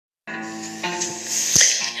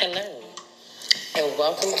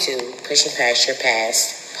welcome to Pushing Past Your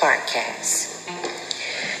Past podcast.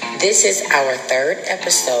 This is our third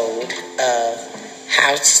episode of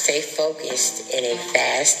How to Stay Focused in a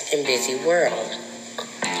Fast and Busy World.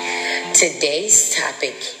 Today's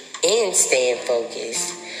topic in staying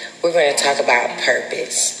focused, we're going to talk about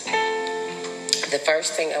purpose. The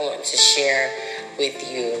first thing I want to share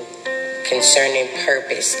with you concerning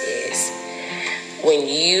purpose is when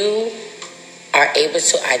you are able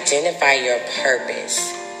to identify your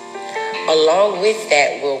purpose, along with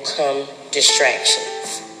that will come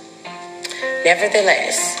distractions.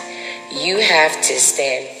 Nevertheless, you have to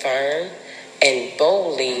stand firm and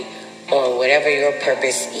boldly on whatever your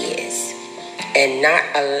purpose is and not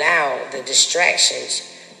allow the distractions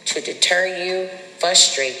to deter you,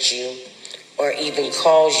 frustrate you, or even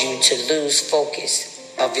cause you to lose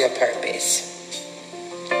focus of your purpose.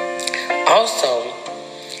 Also,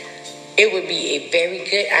 it would be a very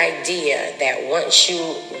good idea that once you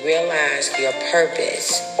realize your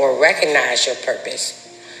purpose or recognize your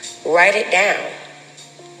purpose, write it down.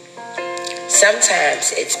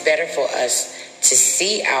 Sometimes it's better for us to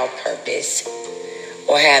see our purpose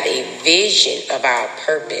or have a vision of our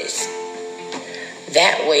purpose.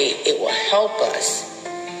 That way it will help us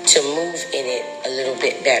to move in it a little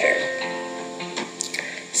bit better.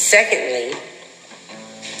 Secondly,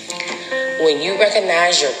 when you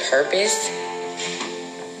recognize your purpose,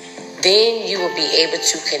 then you will be able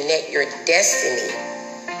to connect your destiny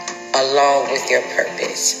along with your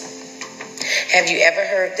purpose. Have you ever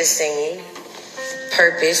heard the saying,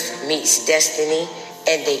 purpose meets destiny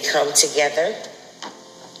and they come together?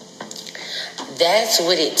 That's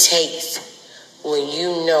what it takes when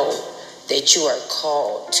you know that you are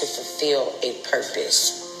called to fulfill a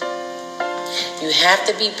purpose. You have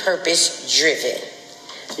to be purpose driven.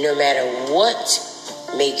 No matter what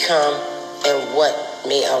may come and what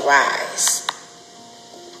may arise.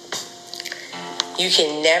 You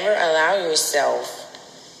can never allow yourself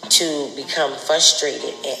to become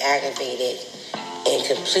frustrated and aggravated in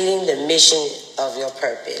completing the mission of your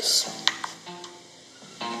purpose.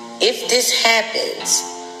 If this happens,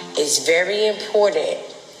 it's very important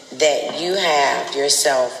that you have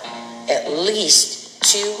yourself at least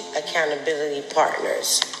 2 accountability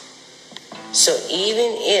partners. So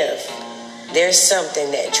even if there's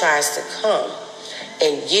something that tries to come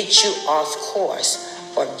and get you off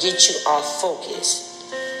course or get you off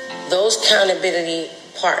focus, those accountability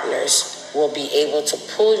partners will be able to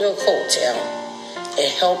pull your coattail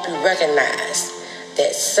and help you recognize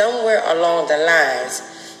that somewhere along the lines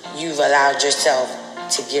you've allowed yourself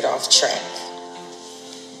to get off track.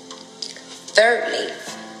 Thirdly,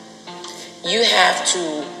 you have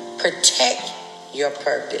to protect your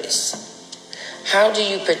purpose. How do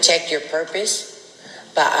you protect your purpose?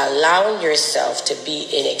 By allowing yourself to be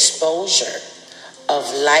in exposure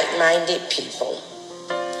of like-minded people.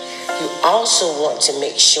 You also want to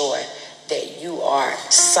make sure that you are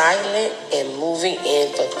silent and moving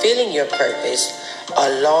in fulfilling your purpose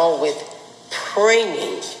along with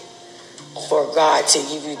praying for God to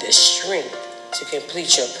give you the strength to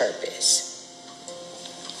complete your purpose.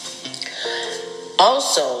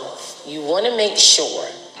 Also, you want to make sure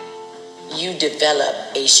you develop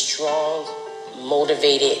a strong,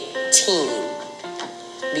 motivated team.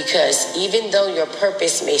 Because even though your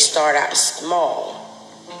purpose may start out small,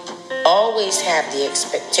 always have the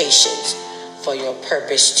expectations for your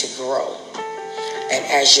purpose to grow. And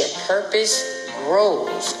as your purpose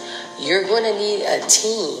grows, you're going to need a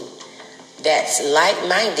team that's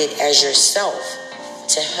like-minded as yourself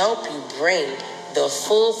to help you bring the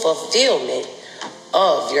full fulfillment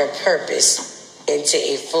of your purpose into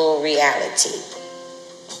a full reality.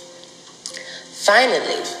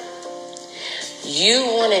 Finally, you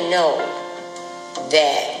want to know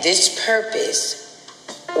that this purpose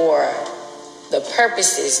or the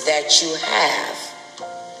purposes that you have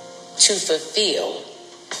to fulfill,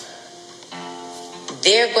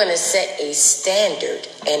 they're going to set a standard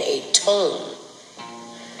and a tone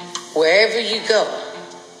wherever you go.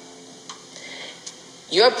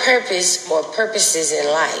 Your purpose or purposes in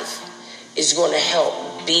life is going to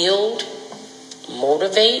help build,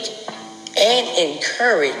 motivate, and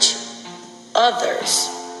encourage others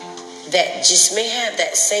that just may have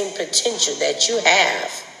that same potential that you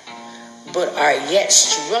have, but are yet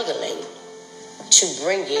struggling to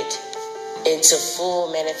bring it into full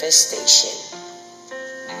manifestation.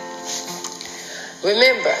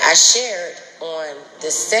 Remember, I shared on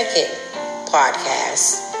the second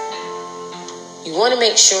podcast, you want to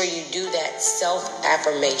make sure you do that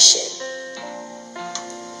self-affirmation.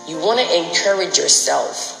 You want to encourage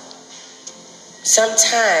yourself.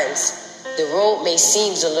 Sometimes the road may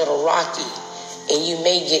seem a little rocky and you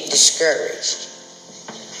may get discouraged.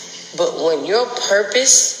 But when your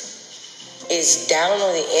purpose is down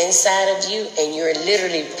on the inside of you and you're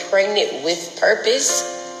literally pregnant with purpose,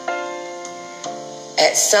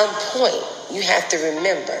 at some point you have to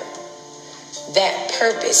remember that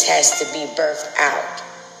purpose has to be birthed out.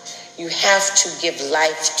 You have to give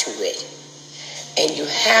life to it. And you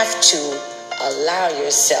have to allow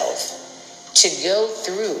yourself to go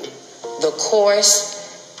through the course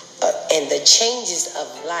and the changes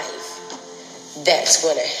of life that's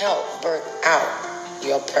going to help birth out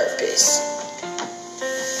your purpose.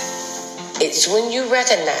 It's when you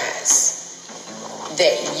recognize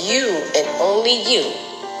that you and only you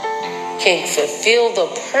can fulfill the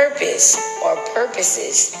purpose or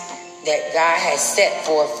purposes that God has set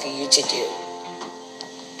forth for you to do.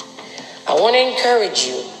 I want to encourage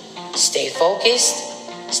you, stay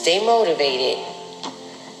focused, stay motivated,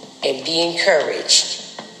 and be encouraged.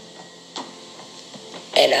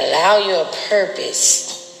 And allow your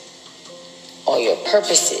purpose or your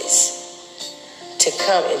purposes to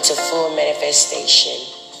come into full manifestation.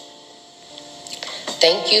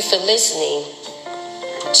 Thank you for listening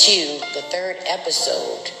to the third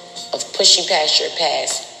episode of Pushing Past Your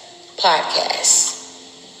Past podcast.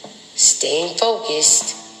 Staying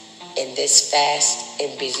focused in this fast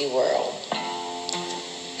and busy world.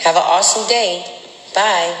 Have an awesome day.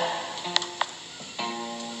 Bye.